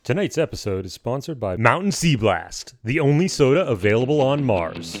Tonight's episode is sponsored by Mountain Sea Blast, the only soda available on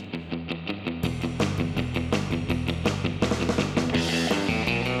Mars.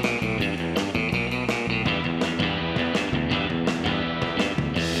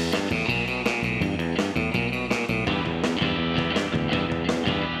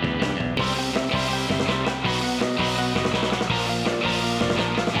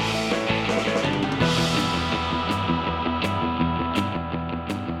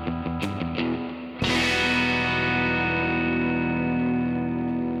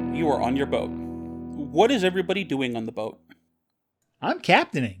 You are on your boat. What is everybody doing on the boat? I'm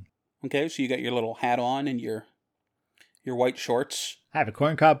captaining. Okay, so you got your little hat on and your white shorts. I have a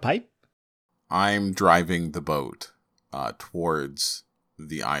corncob pipe. I'm driving the boat towards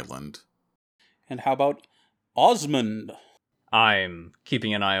the island. And how about Osmond? I'm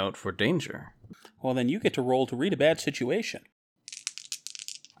keeping an eye out for danger. Well, then you get to roll to read a bad situation.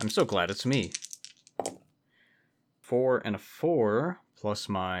 I'm so glad it's me. 4 and a 4, plus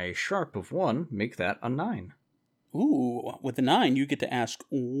my sharp of 1, make that a 9. Ooh, with the 9, you get to ask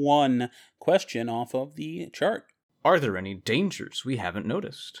one question off of the chart. Are there any dangers we haven't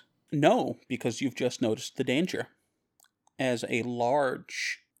noticed? No, because you've just noticed the danger. As a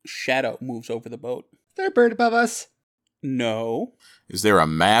large shadow moves over the boat. Is there a bird above us? No. Is there a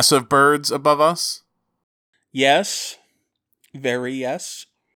mass of birds above us? Yes. Very yes.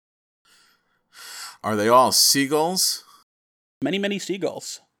 Are they all seagulls? Many, many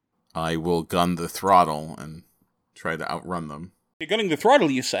seagulls. I will gun the throttle and try to outrun them. You're gunning the throttle,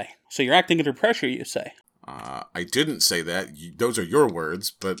 you say. So you're acting under pressure, you say. I didn't say that. Those are your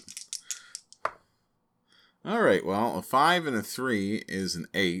words, but... Alright, well, a 5 and a 3 is an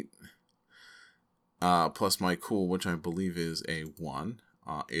 8. Plus my cool, which I believe is a 1.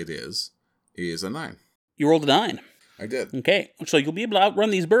 It is a 9. You rolled a 9. I did. Okay, so you'll be able to outrun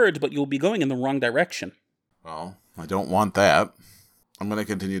these birds, but you'll be going in the wrong direction. Well, I don't want that. I'm going to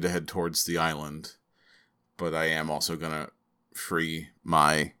continue to head towards the island, but I am also going to free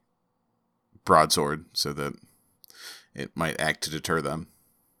my broadsword so that it might act to deter them.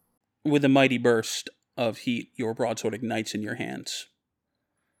 With a mighty burst of heat, your broadsword ignites in your hands.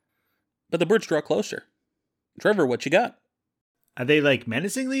 But the birds draw closer. Trevor, what you got? Are they,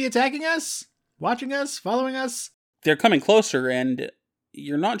 menacingly attacking us? Watching us? Following us? They're coming closer, and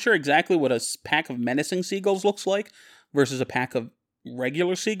you're not sure exactly what a pack of menacing seagulls looks like versus a pack of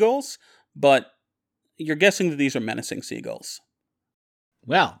regular seagulls, but you're guessing that these are menacing seagulls.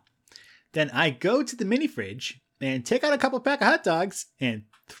 Well, then I go to the mini fridge and take out a couple pack of hot dogs and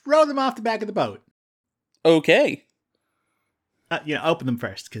throw them off the back of the boat. Okay. Open them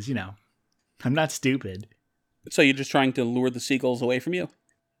first, because, I'm not stupid. So you're just trying to lure the seagulls away from you?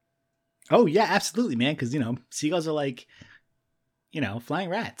 Oh, yeah, absolutely, man, because, seagulls are flying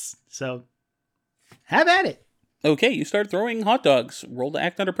rats. So, have at it. Okay, you start throwing hot dogs. Roll to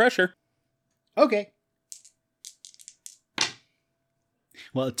act under pressure. Okay.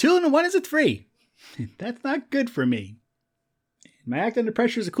 Well, a 2 and a 1 is a 3. That's not good for me. My act under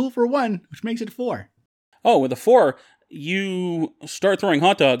pressure is a cool for a 1, which makes it a 4. Oh, with a 4, you start throwing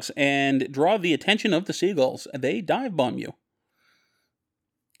hot dogs and draw the attention of the seagulls. They dive bomb you.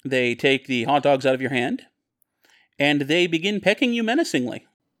 They take the hot dogs out of your hand, and they begin pecking you menacingly.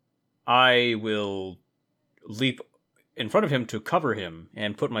 I will leap in front of him to cover him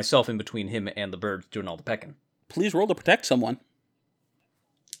and put myself in between him and the birds doing all the pecking. Please roll to protect someone.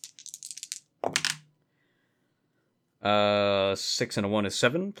 6 and a 1 is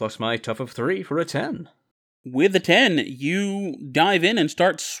 7, plus my tough of 3 for a 10. With a 10, you dive in and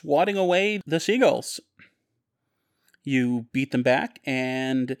start swatting away the seagulls. You beat them back,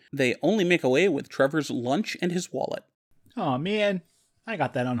 and they only make away with Trevor's lunch and his wallet. Oh man, I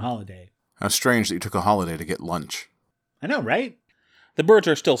got that on holiday. How strange that you took a holiday to get lunch. I know, right? The birds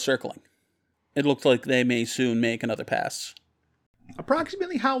are still circling. It looks like they may soon make another pass.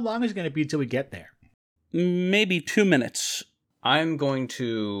 Approximately how long is it going to be till we get there? Maybe 2 minutes. I'm going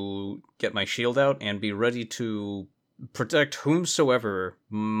to get my shield out and be ready to protect whomsoever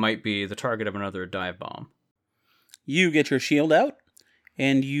might be the target of another dive bomb. You get your shield out,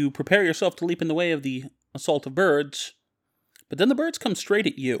 and you prepare yourself to leap in the way of the assault of birds, but then the birds come straight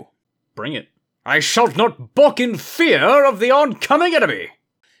at you. Bring it. I shall not balk in fear of the oncoming enemy!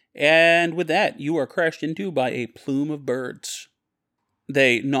 And with that, you are crashed into by a plume of birds.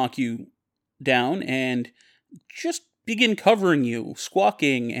 They knock you down and just begin covering you,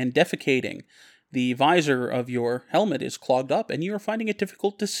 squawking and defecating. The visor of your helmet is clogged up, and you are finding it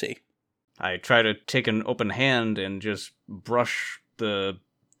difficult to see. I try to take an open hand and just brush the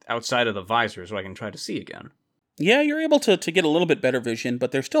outside of the visor so I can try to see again. Yeah, you're able to get a little bit better vision,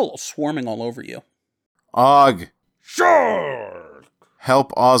 but they're still swarming all over you. Og, Sure!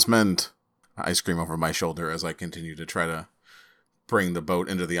 help Osmond! I scream over my shoulder as I continue to try to bring the boat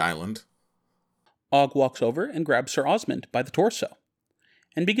into the island. Og walks over and grabs Sir Osmond by the torso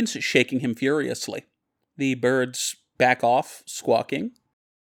and begins shaking him furiously. The birds back off, squawking.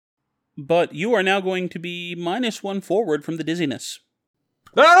 But you are now going to be -1 forward from the dizziness.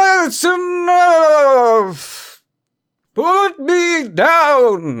 That's enough! Put me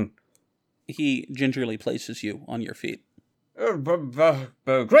down! He gingerly places you on your feet.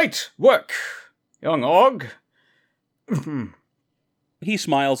 Great work, young Og. He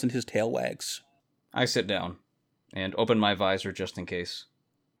smiles and his tail wags. I sit down and open my visor just in case.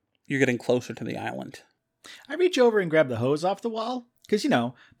 You're getting closer to the island. I reach over and grab the hose off the wall. Because,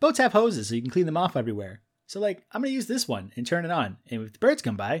 boats have hoses so you can clean them off everywhere. So, I'm going to use this one and turn it on. And if the birds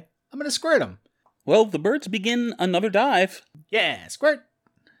come by, I'm going to squirt them. Well, the birds begin another dive, Yeah, squirt.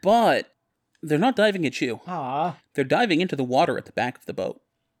 but they're not diving at you. Aw, They're diving into the water at the back of the boat.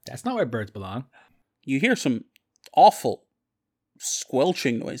 that's not where birds belong. You hear some awful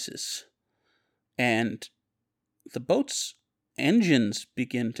squelching noises, and the boat's engines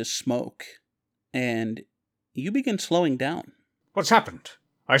begin to smoke, and you begin slowing down. What's happened?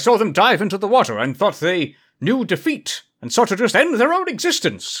 I saw them dive into the water and thought they knew defeat and sought to just end their own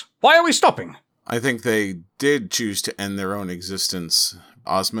existence. Why are we stopping? I think they did choose to end their own existence,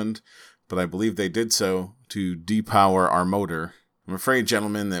 Osmond, but I believe they did so to depower our motor. I'm afraid,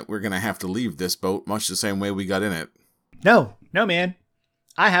 gentlemen, that we're going to have to leave this boat much the same way we got in it. No, man.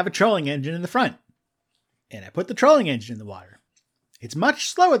 I have a trolling engine in the front. And I put the trolling engine in the water. It's much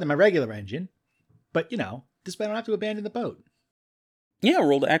slower than my regular engine. But, this way I don't have to abandon the boat. Yeah,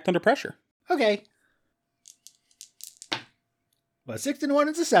 roll to act under pressure. Okay. Well, 6 and 1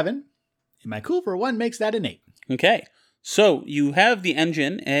 is a 7. And my cool for 1 makes that an 8. Okay, so you have the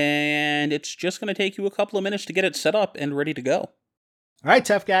engine, and it's just going to take you a couple of minutes to get it set up and ready to go. All right,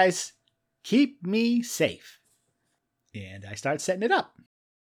 tough guys. Keep me safe. And I start setting it up.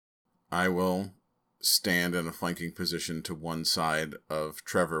 I will stand in a flanking position to one side of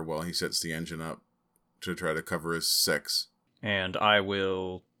Trevor while he sets the engine up to try to cover his 6. And I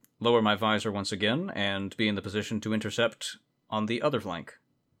will lower my visor once again and be in the position to intercept on the other flank.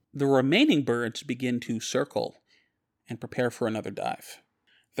 The remaining birds begin to circle and prepare for another dive.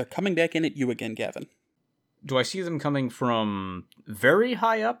 They're coming back in at you again, Gavin. Do I see them coming from very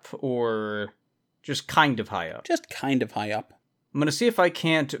high up or just kind of high up? Just kind of high up. I'm going to see if I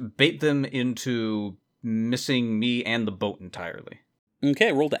can't bait them into missing me and the boat entirely.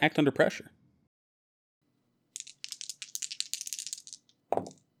 Okay, roll to act under pressure.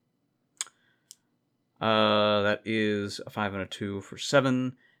 That is a 5 and a 2 for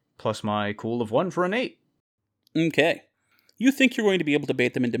 7, plus my cool of 1 for an 8. Okay. You think you're going to be able to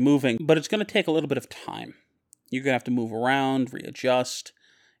bait them into moving, but it's going to take a little bit of time. You're going to have to move around, readjust,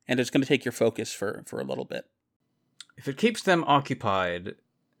 and it's going to take your focus for a little bit. If it keeps them occupied,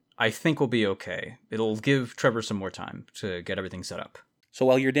 I think we'll be okay. It'll give Trevor some more time to get everything set up. So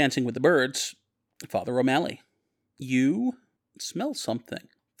while you're dancing with the birds, Father O'Malley, you smell something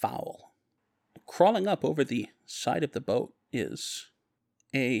foul. Crawling up over the side of the boat is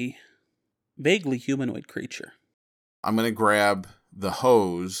a vaguely humanoid creature. I'm going to grab the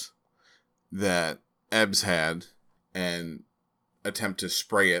hose that Ebbs had and attempt to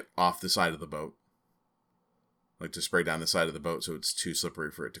spray it off the side of the boat. Like to spray down the side of the boat so it's too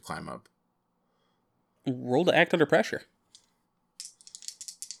slippery for it to climb up. Roll to act under pressure.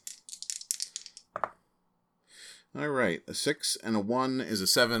 All right, a 6 and a 1 is a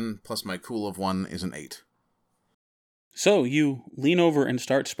 7, plus my cool of 1 is an 8. So you lean over and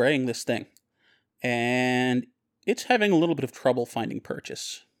start spraying this thing, and it's having a little bit of trouble finding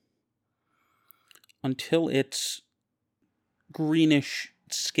purchase. Until its greenish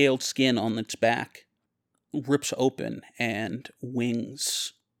scaled skin on its back rips open and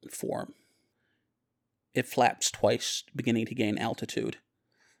wings form. It flaps twice, beginning to gain altitude,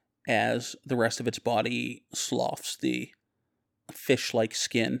 as the rest of its body sloughs the fish-like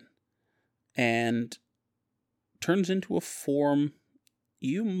skin and turns into a form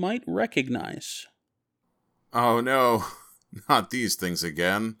you might recognize. Oh no, not these things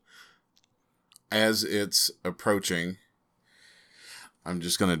again. As it's approaching, I'm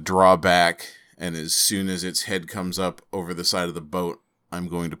just going to draw back, and as soon as its head comes up over the side of the boat, I'm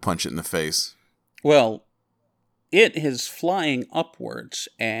going to punch it in the face. Well, it is flying upwards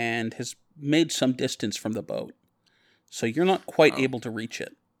and has made some distance from the boat, so you're not quite able to reach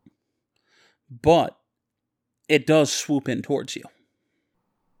it. But it does swoop in towards you.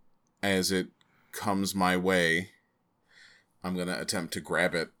 As it comes my way, I'm going to attempt to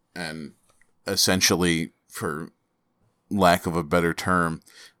grab it and essentially, for lack of a better term,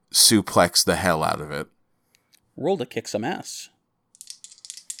 suplex the hell out of it. Roll to kick some ass.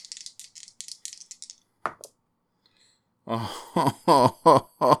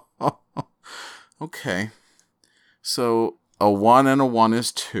 Oh, okay. So a 1 and a 1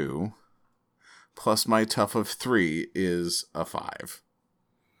 is 2, plus my tough of 3 is a 5.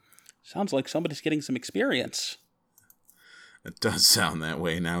 Sounds like somebody's getting some experience. It does sound that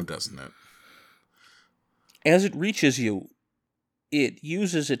way now, doesn't it? As it reaches you, it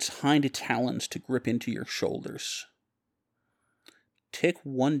uses its hind talons to grip into your shoulders. Take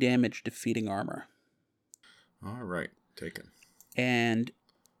 1 damage defeating armor. All right, taken. And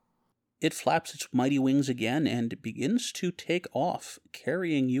it flaps its mighty wings again and begins to take off,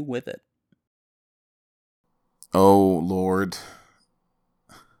 carrying you with it. Oh, Lord.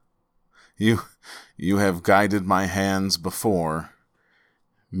 You have guided my hands before.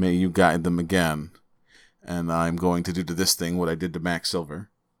 May you guide them again. And I'm going to do to this thing what I did to Max Silver.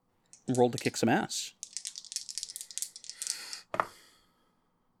 Roll to kick some ass.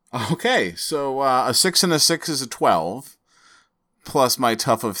 Okay, so a 6 and a 6 is a 12. Plus my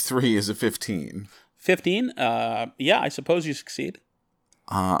tough of 3 is a 15. 15? Yeah, I suppose you succeed.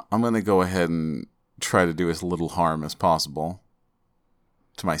 I'm going to go ahead and try to do as little harm as possible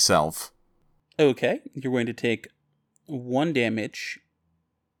to myself. Okay, you're going to take 1 damage,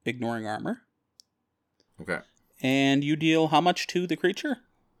 ignoring armor. Okay. And you deal how much to the creature?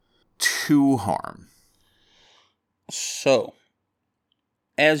 2 harm. So,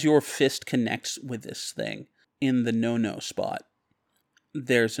 as your fist connects with this thing in the no-no spot,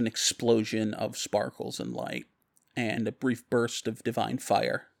 there's an explosion of sparkles and light, and a brief burst of divine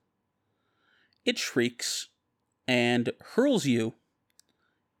fire. It shrieks and hurls you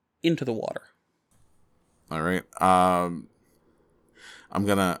into the water. All right. I'm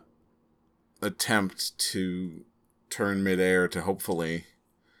going to attempt to turn midair to hopefully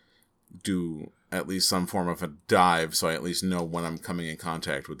do at least some form of a dive, so I at least know when I'm coming in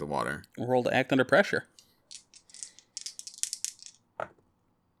contact with the water. Roll to act under pressure.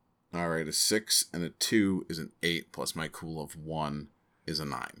 All right, a 6 and a 2 is an 8, plus my cool of 1 is a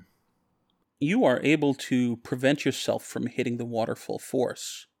 9. You are able to prevent yourself from hitting the water full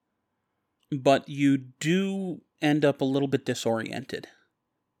force, but you do end up a little bit disoriented,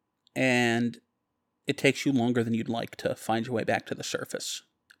 and it takes you longer than you'd like to find your way back to the surface.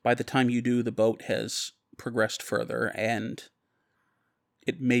 By the time you do, the boat has progressed further, and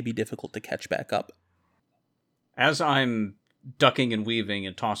it may be difficult to catch back up. As I'm ducking and weaving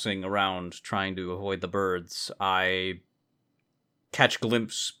and tossing around, trying to avoid the birds, I catch a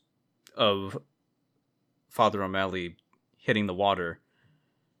glimpse of Father O'Malley hitting the water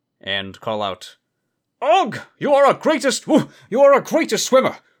and call out, "Og, you are our greatest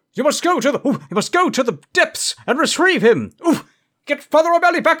swimmer. You must go to the depths and retrieve him. Get Father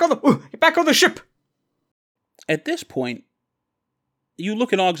O'Malley back on the ship." At this point, you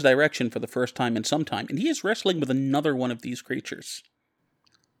look in Og's direction for the first time in some time, and he is wrestling with another one of these creatures.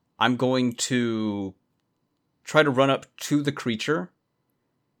 I'm going to try to run up to the creature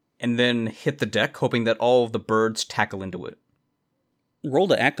and then hit the deck, hoping that all of the birds tackle into it. Roll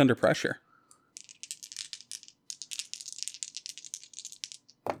to act under pressure.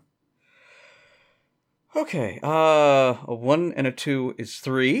 Okay, a 1 and a 2 is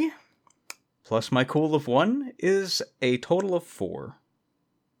 3, plus my cool of 1 is a total of 4.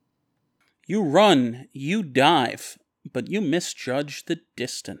 You run, you dive, but you misjudge the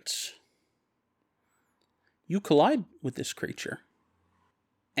distance. You collide with this creature,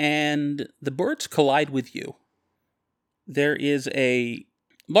 and the birds collide with you. There is a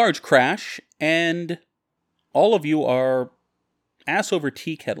large crash, and all of you are ass over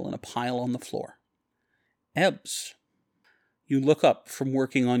tea kettle in a pile on the floor. Ebbs, you look up from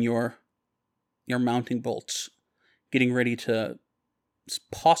working on your mounting bolts, getting ready to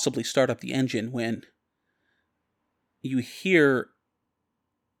possibly start up the engine, when you hear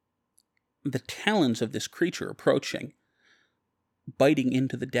the talons of this creature approaching, biting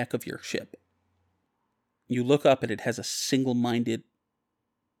into the deck of your ship. You look up and it has a single-minded,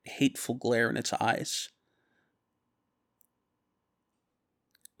 hateful glare in its eyes.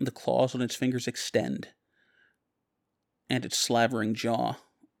 The claws on its fingers extend, and its slavering jaw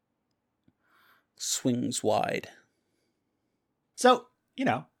swings wide. So,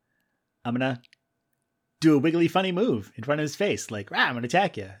 I'm going to do a wiggly funny move in front of his face, like, I'm going to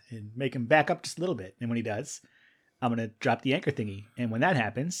attack you, and make him back up just a little bit. And when he does, I'm going to drop the anchor thingy. And when that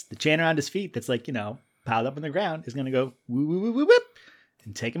happens, the chain around his feet that's piled up on the ground is going to go woo, woo, woo, woo, whoop,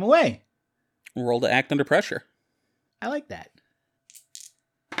 and take him away. Roll to act under pressure. I like that.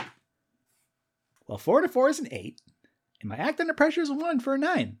 Well, 4 to 4 is an 8, and my act under pressure is a 1 for a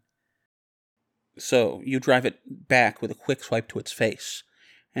 9. So you drive it back with a quick swipe to its face,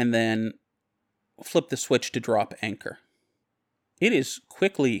 and then flip the switch to drop anchor. It is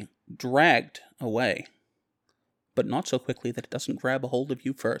quickly dragged away, but not so quickly that it doesn't grab a hold of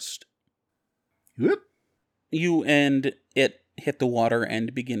you first. Whoop. You and it hit the water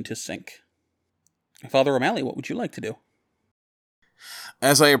and begin to sink. Father O'Malley, what would you like to do?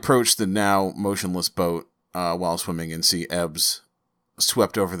 As I approach the now motionless boat while swimming and see Ebbs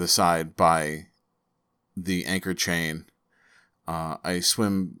swept over the side by the anchor chain, I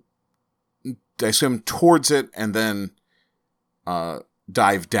swim towards it and then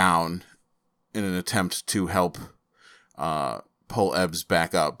dive down in an attempt to help pull Ebbs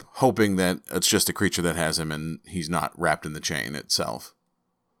back up, hoping that it's just a creature that has him and he's not wrapped in the chain itself.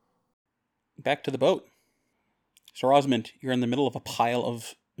 Back to the boat. Sir Osmond, you're in the middle of a pile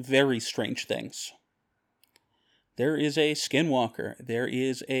of very strange things. There is a skinwalker. There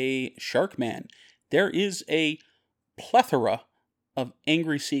is a shark man. There is a plethora of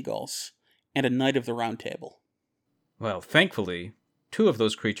angry seagulls and a knight of the round table. Well, thankfully, 2 of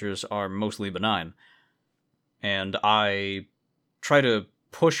those creatures are mostly benign. And I try to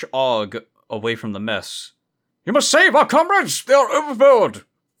push Og away from the mess. You must save our comrades! They are overboard!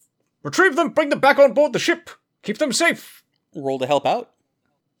 Retrieve them, bring them back on board the ship! Keep them safe! Roll to help out.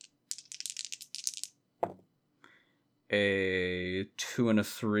 A 2 and a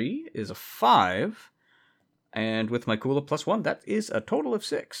 3 is a 5. And with my Kula +1, that is a total of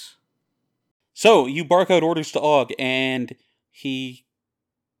 6. So, you bark out orders to Og, and he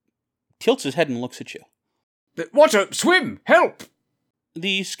tilts his head and looks at you. Water! Swim! Help!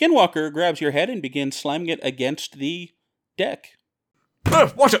 The skinwalker grabs your head and begins slamming it against the deck.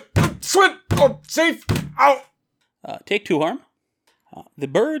 Water! Swim! Oh, safe! Ow! Take 2 harm. The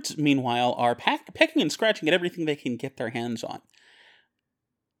birds, meanwhile, are pecking and scratching at everything they can get their hands on.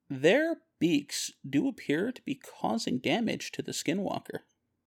 Their beaks do appear to be causing damage to the skinwalker.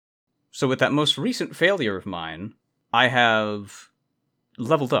 So with that most recent failure of mine, I have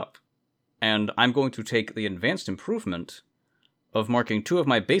leveled up. And I'm going to take the advanced improvement of marking 2 of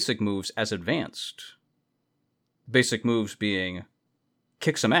my basic moves as advanced. Basic moves being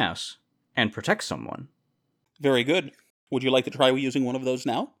kick some ass and protect someone. Very good. Would you like to try using one of those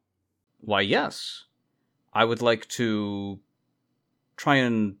now? Why, yes. I would like to try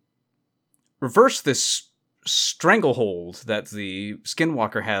and reverse this stranglehold that the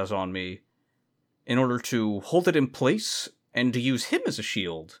skinwalker has on me in order to hold it in place and to use him as a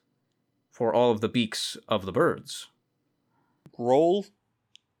shield for all of the beaks of the birds. Roll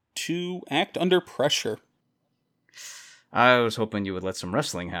to act under pressure. I was hoping you would let some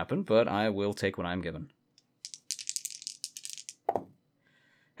wrestling happen, but I will take what I'm given.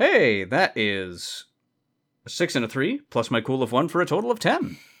 Hey, that is a 6 and a 3, plus my cool of 1 for a total of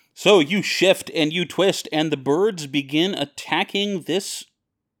 10. So you shift and you twist, and the birds begin attacking this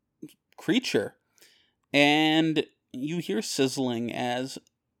creature. And you hear sizzling as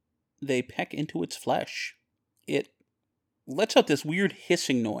they peck into its flesh. It lets out this weird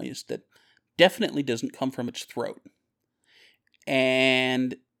hissing noise that definitely doesn't come from its throat.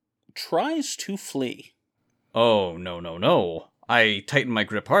 And tries to flee. Oh, no. I tighten my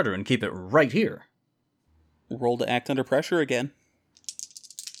grip harder and keep it right here. Roll to act under pressure again.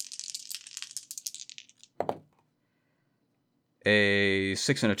 A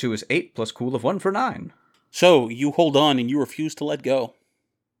 6 and a 2 is 8, plus cool of 1 for 9. So you hold on and you refuse to let go.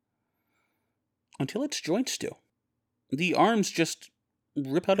 Until its joints do. The arms just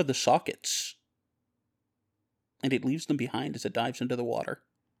rip out of the sockets. And it leaves them behind as it dives into the water.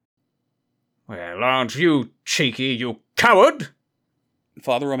 Well, aren't you cheeky, you coward?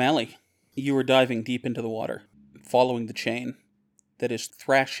 Father O'Malley, you are diving deep into the water, following the chain that is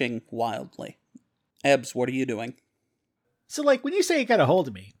thrashing wildly. Ebbs, what are you doing? So, when you say it got a hold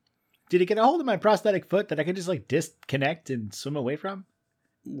of me, did it get a hold of my prosthetic foot that I could just, disconnect and swim away from?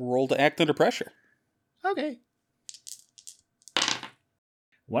 Roll to act under pressure. Okay.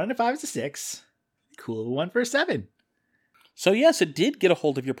 1 and a 5 is a 6. Cool 1 for a 7. So yes, it did get a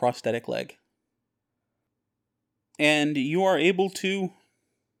hold of your prosthetic leg. And you are able to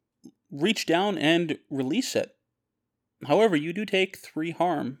reach down and release it. However, you do take 3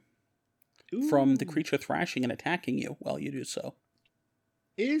 harm from the creature thrashing and attacking you while you do so.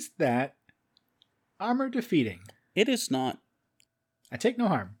 Is that armor defeating? It is not. I take no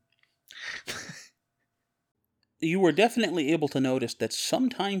harm. You were definitely able to notice that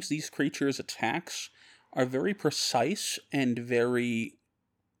sometimes these creatures' attacks are very precise and very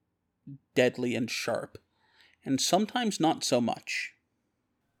deadly and sharp, and sometimes not so much.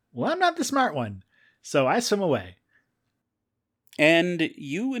 Well, I'm not the smart one, so I swim away. And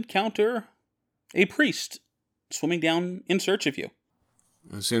you encounter a priest swimming down in search of you.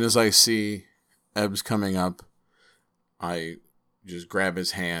 As soon as I see Ebbs coming up, I just grab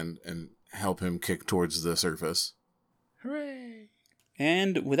his hand and help him kick towards the surface. Hooray!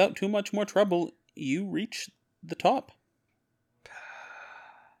 And without too much more trouble, you reach the top.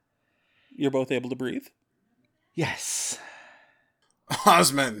 You're both able to breathe. Yes.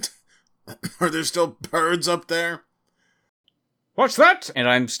 Osmond! Are there still birds up there? What's that? And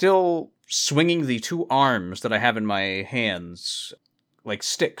I'm still swinging the two arms that I have in my hands like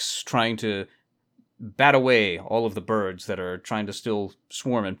sticks, trying to bat away all of the birds that are trying to still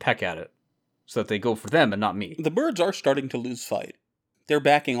swarm and peck at it, so that they go for them and not me. The birds are starting to lose fight. They're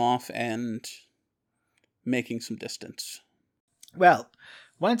backing off and making some distance. Well,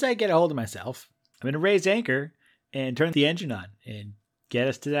 once I get a hold of myself, I'm going to raise anchor and turn the engine on and get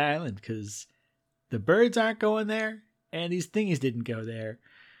us to the island, because the birds aren't going there and these thingies didn't go there,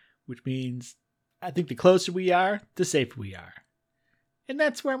 which means I think the closer we are, the safer we are. And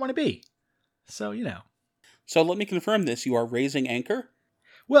that's where I want to be. So, So let me confirm this. You are raising anchor?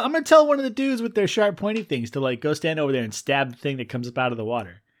 Well, I'm going to tell one of the dudes with their sharp pointy things to go stand over there and stab the thing that comes up out of the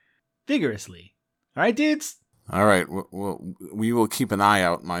water. Vigorously. All right, dudes? All right, we will keep an eye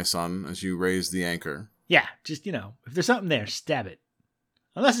out, my son, as you raise the anchor. Yeah, just, if there's something there, stab it.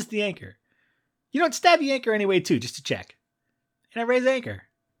 Unless it's the anchor. You don't stab the anchor anyway, too, just to check. And I raise anchor.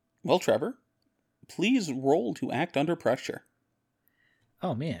 Well, Trevor, please roll to act under pressure.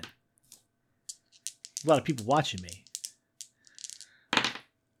 Oh, man. A lot of people watching me.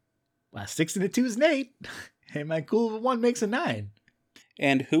 Well, 6 and a 2 is an 8. And my cool of a 1 makes a 9.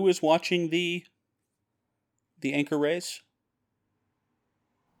 And who is watching the anchor raise?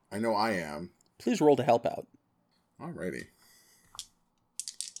 I know I am. Please roll to help out. Alrighty.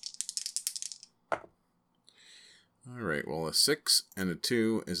 Alright, well, a 6 and a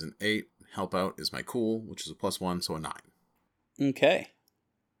 2 is an 8. Help out is my cool, which is a +1, so a 9. Okay.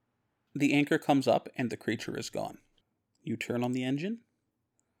 The anchor comes up and the creature is gone. You turn on the engine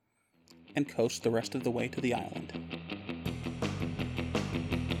and coast the rest of the way to the island.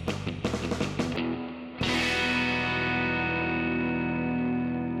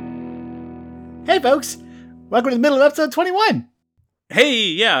 Hey, folks. Welcome to the middle of episode 21. Hey,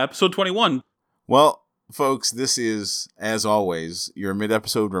 yeah, episode 21. Well, folks, this is, as always, your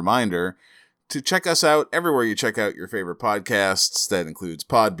mid-episode reminder to check us out everywhere you check out your favorite podcasts. That includes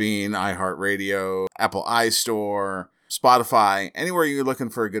Podbean, iHeartRadio, Apple iStore, Spotify. Anywhere you're looking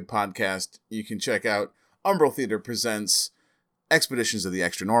for a good podcast, you can check out Umbral Theater Presents Expeditions of the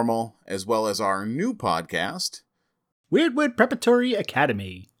Extranormal, as well as our new podcast, Weirdwood Preparatory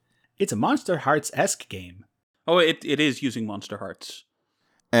Academy. It's a Monster Hearts-esque game. Oh, it is using Monster Hearts.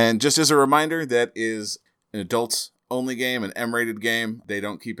 And just as a reminder, that is an adults-only game, an M-rated game. They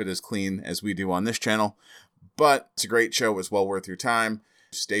don't keep it as clean as we do on this channel. But it's a great show. It's well worth your time.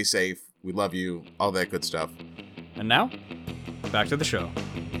 Stay safe. We love you. All that good stuff. And now, back to the show.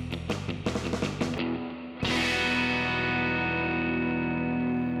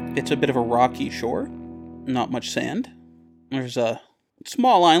 It's a bit of a rocky shore. Not much sand. There's a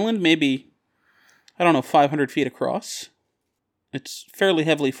small island, maybe, 500 feet across. It's fairly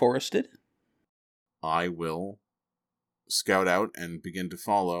heavily forested. I will scout out and begin to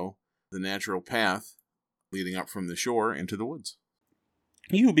follow the natural path leading up from the shore into the woods.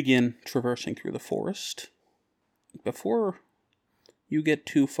 You begin traversing through the forest. Before you get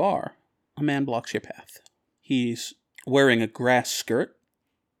too far, a man blocks your path. He's wearing a grass skirt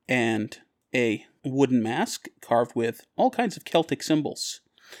and a wooden mask carved with all kinds of Celtic symbols.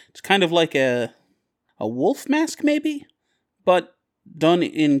 It's kind of like a wolf mask, maybe, but done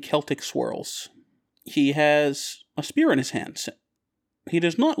in Celtic swirls. He has a spear in his hands. He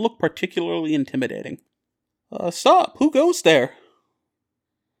does not look particularly intimidating. Stop! Who goes there?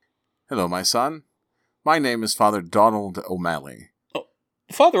 Hello, my son. My name is Father Donald O'Malley. Oh,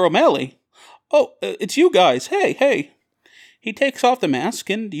 Father O'Malley? Oh, it's you guys. Hey. He takes off the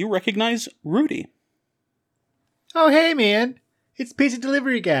mask, and you recognize Rudy. Oh, hey, man. It's Pizza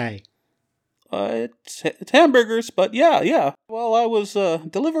Delivery Guy. It's hamburgers, but yeah. Well, I was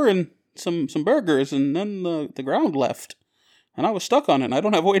delivering some burgers, and then the ground left. And I was stuck on it, and I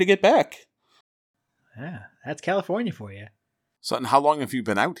don't have a way to get back. Ah, that's California for you. Son, how long have you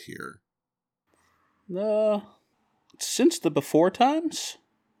been out here? Since the before times.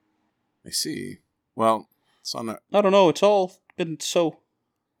 I see. Well, son, I don't know, it's all been so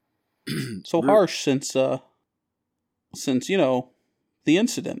harsh since the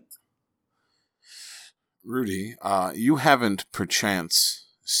incident. Rudy, you haven't perchance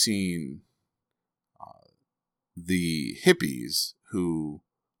seen the hippies who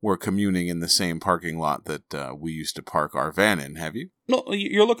were communing in the same parking lot that we used to park our van in, have you? No,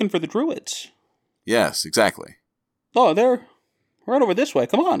 you're looking for the druids. Yes, exactly. Oh, they're right over this way.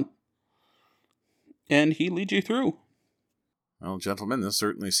 Come on. And he leads you through. Well, gentlemen, this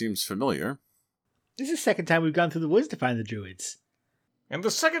certainly seems familiar. This is the second time we've gone through the woods to find the druids. And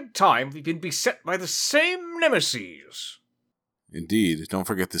the second time we've been beset by the same nemesis. Indeed. Don't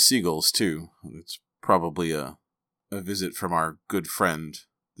forget the seagulls, too. It's probably a visit from our good friend,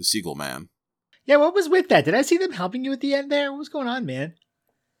 the Seagull Man. Yeah, what was with that? Did I see them helping you at the end there? What was going on, man?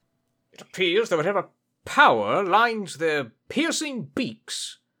 It appears that whatever power lines their piercing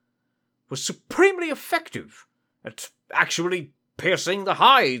beaks was supremely effective at actually piercing the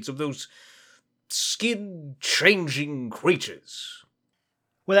hides of those skin-changing creatures.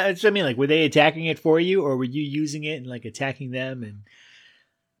 Well, that's what I mean. Like, were they attacking it for you, or were you using it and, like, attacking them? And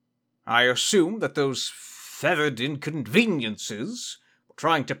I assume that those feathered inconveniences were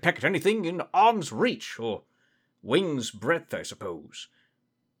trying to peck at anything in arm's reach, or wing's breadth, I suppose.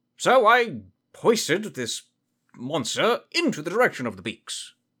 So I hoisted this monster into the direction of the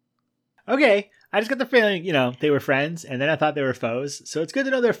beaks. Okay, I just got the feeling, they were friends, and then I thought they were foes. So it's good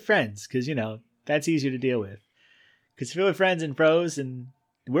to know they're friends, because, that's easier to deal with. Because if we're friends and foes, and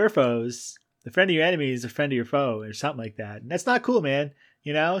we're foes, the friend of your enemy is a friend of your foe, or something like that. And that's not cool, man.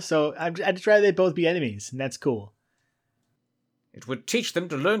 So I'd just rather they both be enemies, and that's cool. It would teach them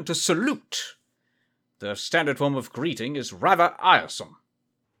to learn to salute. Their standard form of greeting is rather tiresome.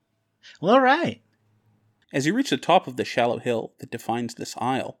 Well, all right. As you reach the top of the shallow hill that defines this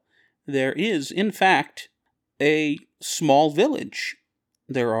isle, there is, in fact, a small village.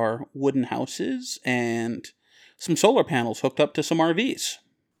 There are wooden houses and some solar panels hooked up to some RVs.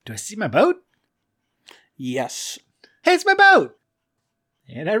 Do I see my boat? Yes. Hey, it's my boat!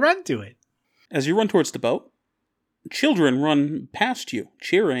 And I run to it. As you run towards the boat, children run past you,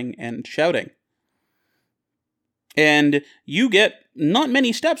 cheering and shouting. And you get not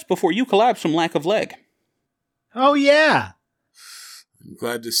many steps before you collapse from lack of leg. Oh, yeah! I'm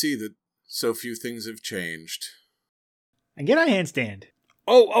glad to see that so few things have changed. And get on handstand.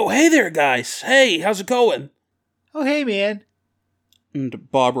 Oh, hey there, guys. Hey, how's it going? Oh, hey, man. And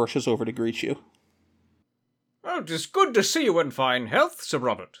Bob rushes over to greet you. Oh, it is good to see you in fine health, Sir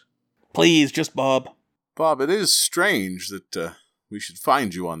Robert. Please, just Bob. Bob, it is strange that we should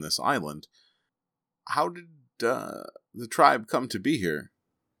find you on this island. How did the tribe come to be here?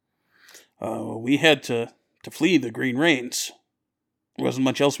 We had to flee the Green Rains. There wasn't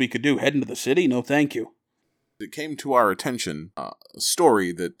much else we could do. Head into the city? No, thank you. It came to our attention a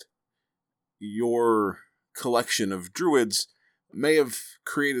story that your collection of druids may have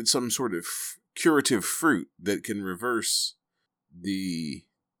created some sort of curative fruit that can reverse the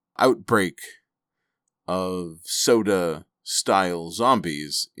outbreak of soda-style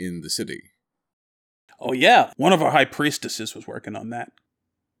zombies in the city. Oh, yeah. One of our high priestesses was working on that.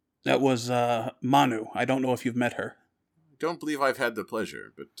 That was Manu. I don't know if you've met her. I don't believe I've had the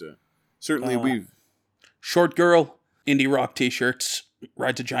pleasure, but certainly we've... Short girl, indie rock t-shirts,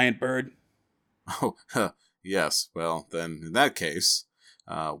 rides a giant bird. Oh, yes. Well, then, in that case,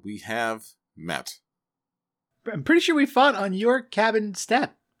 we have met. I'm pretty sure we fought on your cabin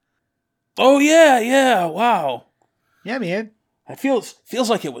step. Oh, yeah, wow. Yeah, man. It feels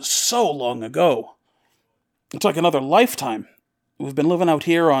like it was so long ago. It's like another lifetime. We've been living out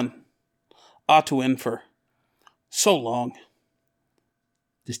here on Atuin for so long.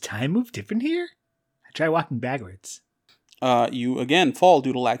 Does time move different here? I try walking backwards. You again fall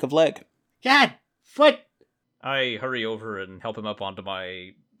due to lack of leg. God, foot! I hurry over and help him up onto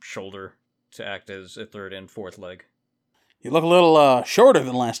my shoulder to act as a third and fourth leg. You look a little shorter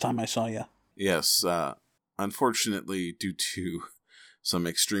than last time I saw you. Yes, unfortunately, due to some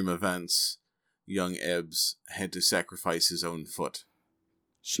extreme events, young Ebbs had to sacrifice his own foot.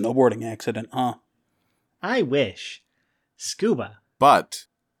 Snowboarding accident, huh? I wish. Scuba. But,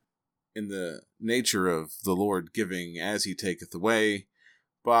 in the nature of the Lord giving as he taketh away,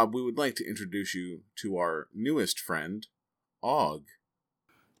 Bob, we would like to introduce you to our newest friend, Og.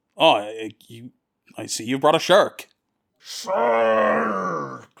 Oh, I see you brought a shark.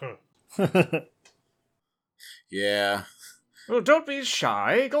 Shark! Yeah. Well, don't be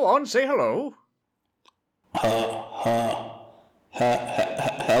shy. Go on, say hello. Hello.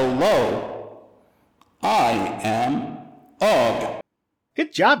 I am Og.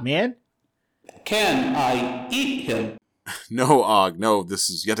 Good job, man. Can I eat him? No, Og, no, this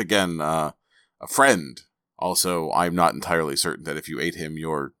is yet again a friend. Also, I'm not entirely certain that if you ate him,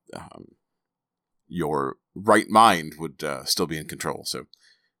 your your right mind would still be in control. So,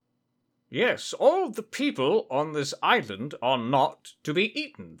 Yes, all the people on this island are not to be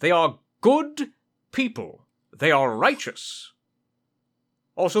eaten. They are good people. They are righteous.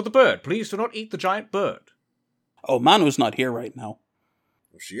 Also the bird. Please do not eat the giant bird. Oh, Manu's not here right now.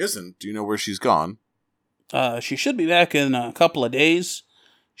 if she isn't, do you know where she's gone? She should be back in a couple of days.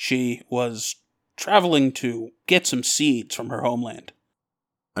 She was traveling to get some seeds from her homeland.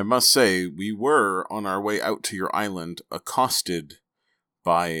 I must say, we were on our way out to your island accosted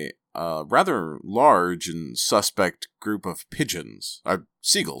by a rather large and suspect group of pigeons.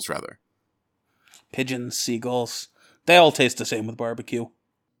 Seagulls, rather. Pigeons, seagulls, they all taste the same with barbecue.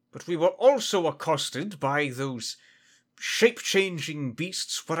 But we were also accosted by those shape-changing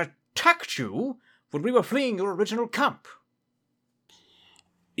beasts that attacked you when we were fleeing your original camp.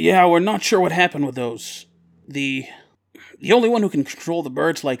 Yeah, we're not sure what happened with those. The only one who can control the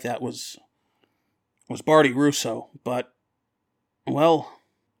birds like that was Barty Russo, but, well,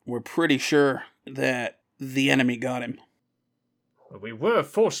 we're pretty sure that the enemy got him. We were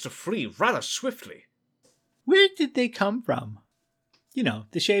forced to flee rather swiftly. Where did they come from? You know,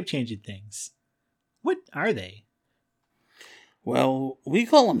 the shape-changing things. What are they? Well, we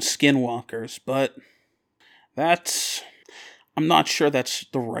call them skinwalkers, but I'm not sure that's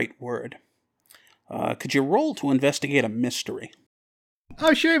the right word. Could you roll to investigate a mystery?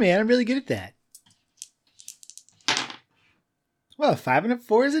 Oh, sure, man. I'm really good at that. Well, 5 and a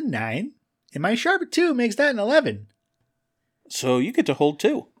 4 is a 9. And my sharp at 2 makes that an 11. So you get to hold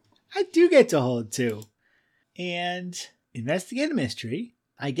 2. I do get to hold 2. And investigate a mystery.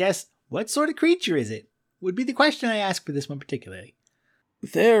 I guess, what sort of creature is it? Would be the question I ask for this one particularly.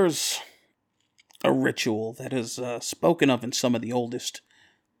 There's a ritual that is spoken of in some of the oldest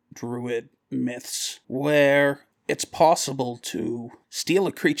druid myths, where it's possible to steal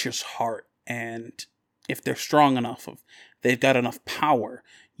a creature's heart, and if they're strong enough, if they've got enough power,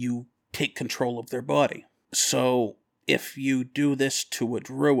 you take control of their body. So, if you do this to a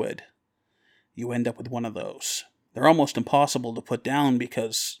druid, you end up with one of those. They're almost impossible to put down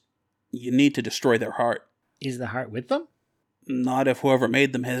because you need to destroy their heart. Is the heart with them? Not if whoever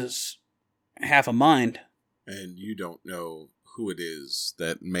made them has half a mind. And you don't know who it is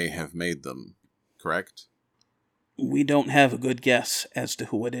that may have made them, correct? We don't have a good guess as to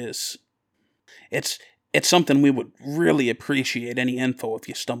who it is. It's something we would really appreciate any info if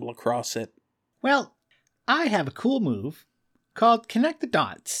you stumble across it. Well, I have a cool move called Connect the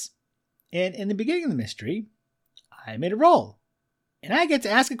Dots. And in the beginning of the mystery, I made a roll. And I get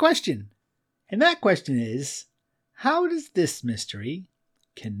to ask a question. And that question is, how does this mystery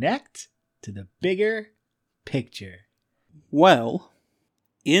connect to the bigger picture? Well,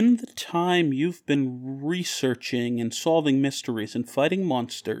 in the time you've been researching and solving mysteries and fighting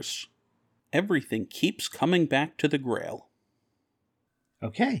monsters, everything keeps coming back to the Grail.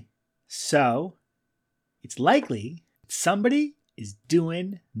 Okay, so it's likely somebody is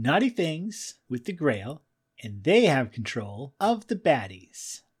doing naughty things with the Grail, and they have control of the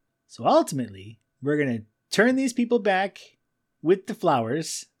baddies. So ultimately, we're going to turn these people back with the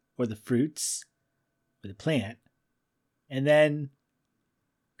flowers, or the fruits, or the plant, and then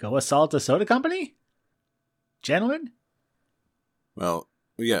go assault a soda company? Gentlemen? Well,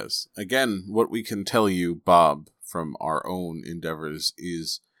 yes. Again, what we can tell you, Bob, from our own endeavors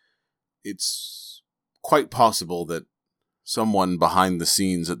is it's quite possible that someone behind the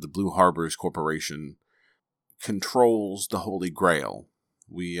scenes at the Blue Harbors Corporation controls the Holy Grail.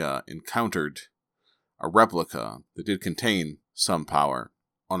 We encountered a replica that did contain some power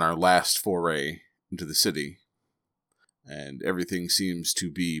on our last foray into the city, and everything seems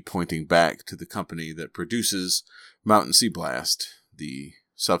to be pointing back to the company that produces Mountain Sea Blast, the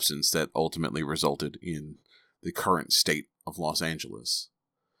substance that ultimately resulted in the current state of Los Angeles.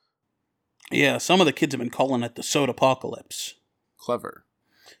 Yeah, some of the kids have been calling it the Soda Apocalypse. Clever.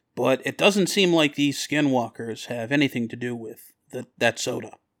 But it doesn't seem like these skinwalkers have anything to do with that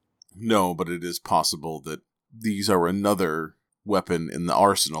soda. No, but it is possible that these are another weapon in the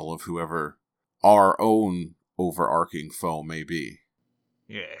arsenal of whoever our own overarching foe may be.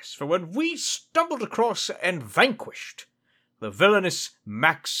 Yes, for when we stumbled across and vanquished the villainous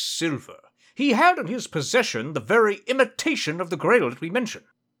Max Silver, he had in his possession the very imitation of the Grail that we mentioned.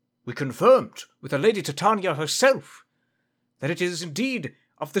 We confirmed with the Lady Titania herself that it is indeed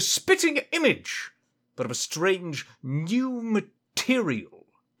of the spitting image, but of a strange new material,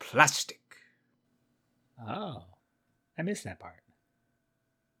 plastic. Oh, I missed that part.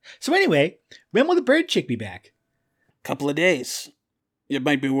 So anyway, when will the bird chick be back? Couple of days. It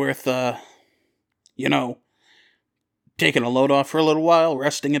might be worth, taking a load off for a little while,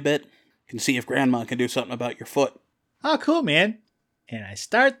 resting a bit. can see if Grandma can do something about your foot. Oh, cool, man. And I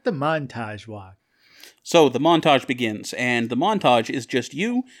start the montage walk. So the montage begins, and the montage is just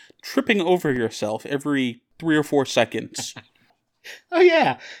you tripping over yourself every 3 or 4 seconds. Oh,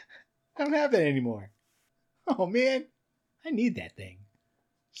 yeah. I don't have that anymore. Oh, man. I need that thing.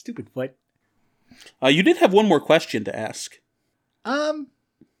 Stupid foot. You did have one more question to ask. From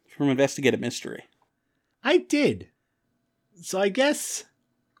Investigate a Mystery. I did. So I guess...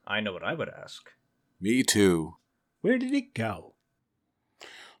 I know what I would ask. Me too. Where did it go?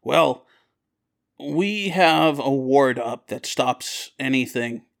 Well, we have a ward up that stops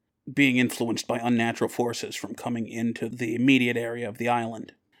anything being influenced by unnatural forces from coming into the immediate area of the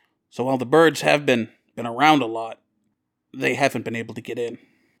island. So while the birds have been around a lot, they haven't been able to get in.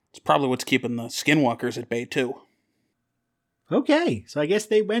 It's probably what's keeping the skinwalkers at bay, too. Okay, so I guess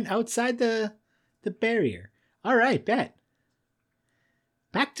they went outside the barrier. All right, bet.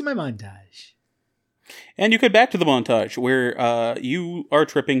 Back to my montage. And you get back to the montage, where you are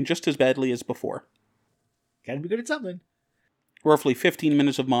tripping just as badly as before. Gotta be good at something. Roughly 15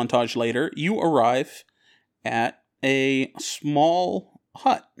 minutes of montage later, you arrive at a small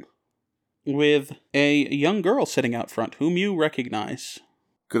hut with a young girl sitting out front whom you recognize.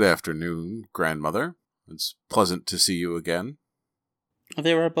 Good afternoon, grandmother. It's pleasant to see you again.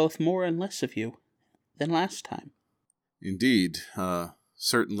 There are both more and less of you than last time. Indeed,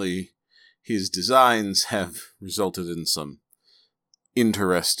 certainly his designs have resulted in some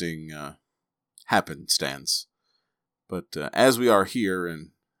interesting happenstance. But as we are here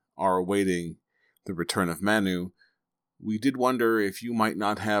and are awaiting the return of Manu, we did wonder if you might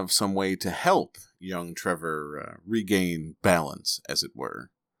not have some way to help young Trevor regain balance, as it were.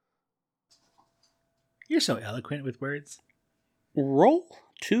 You're so eloquent with words. Roll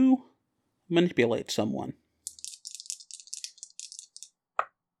to manipulate someone.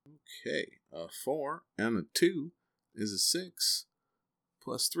 Okay, a 4 and a 2 is a 6,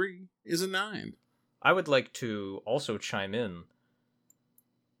 plus 3 is a 9. I would like to also chime in.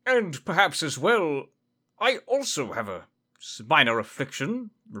 And perhaps as well, I also have a minor affliction,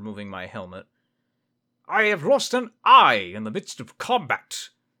 removing my helmet. I have lost an eye in the midst of combat,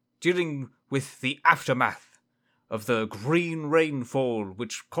 dealing with the aftermath of the green rainfall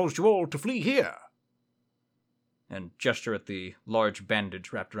which caused you all to flee here. And gesture at the large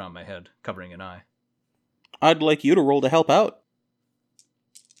bandage wrapped around my head, covering an eye. I'd like you to roll to help out.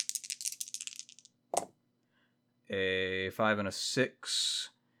 A 5 and a 6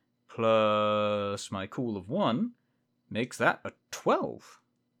 plus my cool of 1 makes that a 12,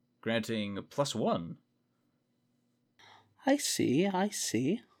 granting a +1. I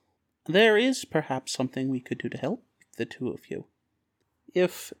see. There is perhaps something we could do to help the two of you.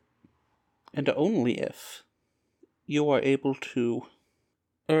 If, and only if, you are able to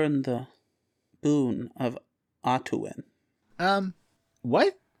earn the boon of Atuin.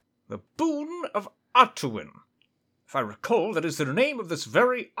 What? The boon of Atuin. If I recall, that is the name of this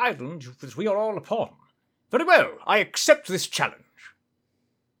very island that we are all upon. Very well, I accept this challenge.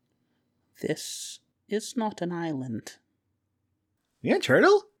 This is not an island. Yeah,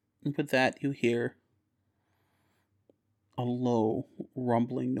 turtle? With that, you hear a low,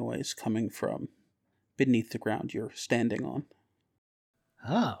 rumbling noise coming from beneath the ground you're standing on.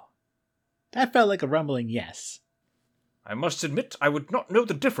 Oh. That felt like a rumbling yes. I must admit, I would not know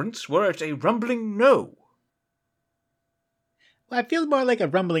the difference were it a rumbling no. Well, I feel more like a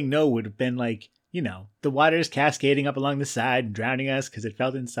rumbling no would have been like, the water's cascading up along the side and drowning us because it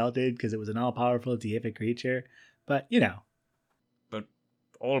felt insulted because it was an all-powerful deific creature. But, But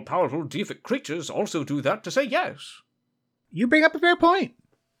all-powerful deific creatures also do that to say yes. You bring up a fair point.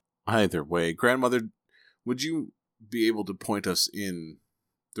 Either way, grandmother, would you be able to point us in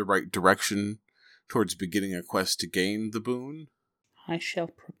the right direction towards beginning a quest to gain the boon? I shall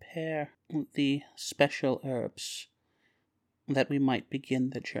prepare the special herbs that we might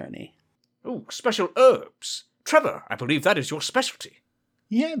begin the journey. Oh, special herbs. Trevor, I believe that is your specialty.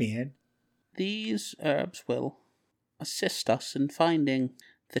 Yeah, man. These herbs will assist us in finding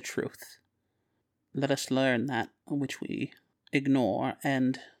the truth. Let us learn that which we ignore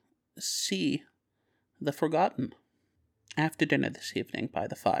and see the forgotten. After dinner this evening by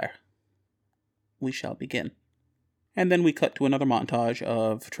the fire, we shall begin. And then we cut to another montage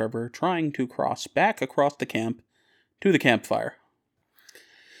of Trevor trying to cross back across the camp to the campfire.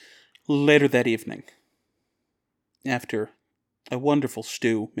 Later that evening, after a wonderful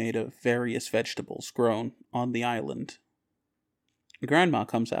stew made of various vegetables grown on the island, Grandma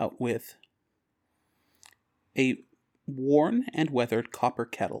comes out with a worn and weathered copper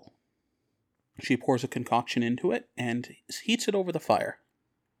kettle. She pours a concoction into it and heats it over the fire.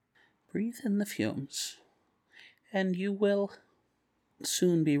 Breathe in the fumes, and you will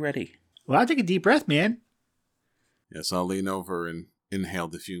soon be ready. Well, I'll take a deep breath, man. Yes, I'll lean over and inhale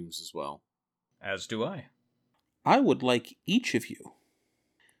the fumes as well. As do I. I would like each of you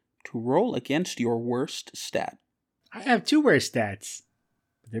to roll against your worst stat. I have 2 worse stats,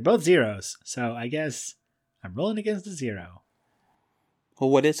 but they're both zeros, so I guess I'm rolling against a 0. Well,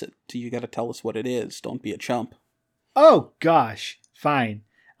 what is it? You gotta tell us what it is. Don't be a chump. Oh, gosh. Fine.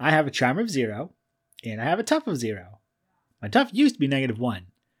 I have a charm of 0, and I have a tough of 0. My tough used to be -1,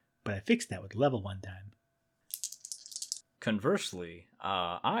 but I fixed that with level 1 time. Conversely,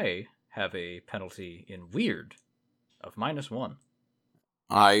 I have a penalty in weird of -1.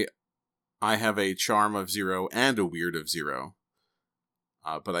 I have a charm of 0 and a weird of 0.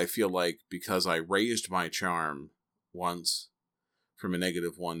 But I feel like because I raised my charm once from a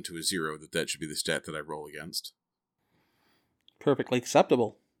 -1 to a 0, that should be the stat that I roll against. Perfectly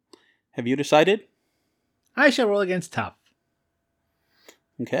acceptable. Have you decided? I shall roll against tough.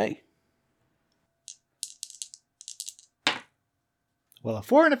 Okay. Well, a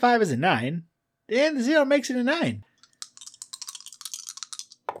 4 and a 5 is a 9, and the 0 makes it a 9.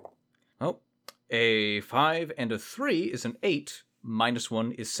 Oh, a 5 and a 3 is an 8.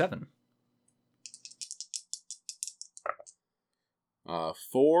 -1 is 7.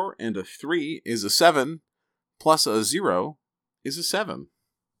 4 and a 3 is a 7, plus a 0 is a 7.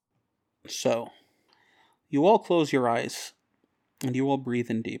 So, you all close your eyes, and you all breathe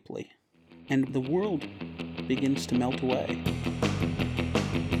in deeply, and the world begins to melt away.